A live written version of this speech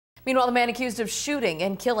Meanwhile, the man accused of shooting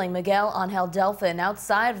and killing Miguel Angel Delfin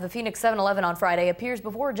outside of the Phoenix 7-Eleven on Friday appears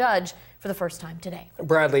before a judge for the first time today.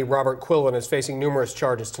 Bradley Robert Quillen is facing numerous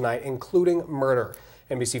charges tonight, including murder.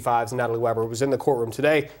 NBC5's Natalie Weber was in the courtroom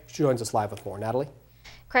today. She joins us live with more. Natalie?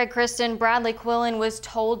 Craig Kristen, Bradley Quillen was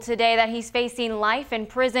told today that he's facing life in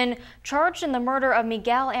prison, charged in the murder of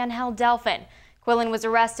Miguel Angel Delfin. Quillen was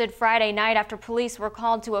arrested Friday night after police were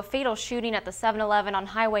called to a fatal shooting at the 7-Eleven on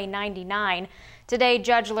Highway 99. Today,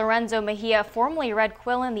 Judge Lorenzo Mejia formally read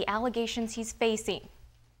Quillen the allegations he's facing.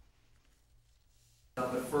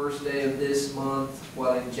 On the first day of this month,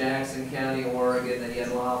 while in Jackson County, Oregon, that he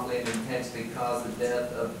unlawfully and intentionally caused the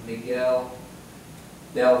death of Miguel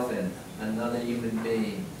Delfin, another human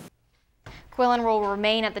being. Quillen will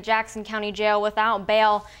remain at the Jackson County Jail without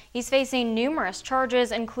bail. He's facing numerous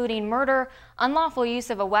charges, including murder, unlawful use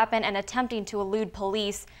of a weapon, and attempting to elude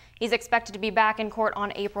police. He's expected to be back in court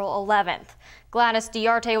on April 11th. Gladys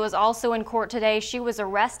Diarte was also in court today. She was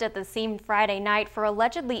arrested at the scene Friday night for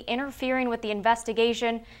allegedly interfering with the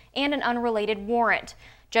investigation and an unrelated warrant.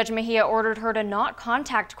 Judge Mejia ordered her to not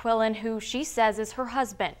contact Quillen, who she says is her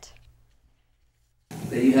husband.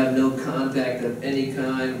 That you have no contact of any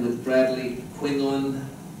kind with Bradley Quillen.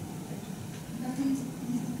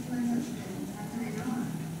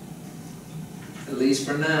 At least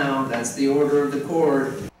for now, that's the order of the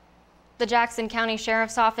court. The Jackson County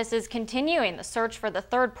Sheriff's Office is continuing the search for the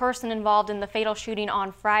third person involved in the fatal shooting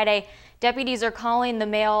on Friday. Deputies are calling the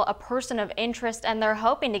male a person of interest, and they're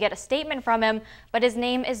hoping to get a statement from him, but his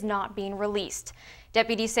name is not being released.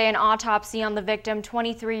 Deputies say an autopsy on the victim,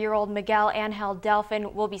 23-year-old Miguel Angel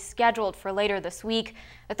Delfin, will be scheduled for later this week.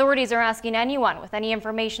 Authorities are asking anyone with any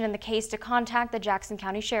information in the case to contact the Jackson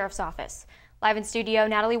County Sheriff's Office. Live in studio,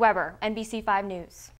 Natalie Weber, NBC5 News.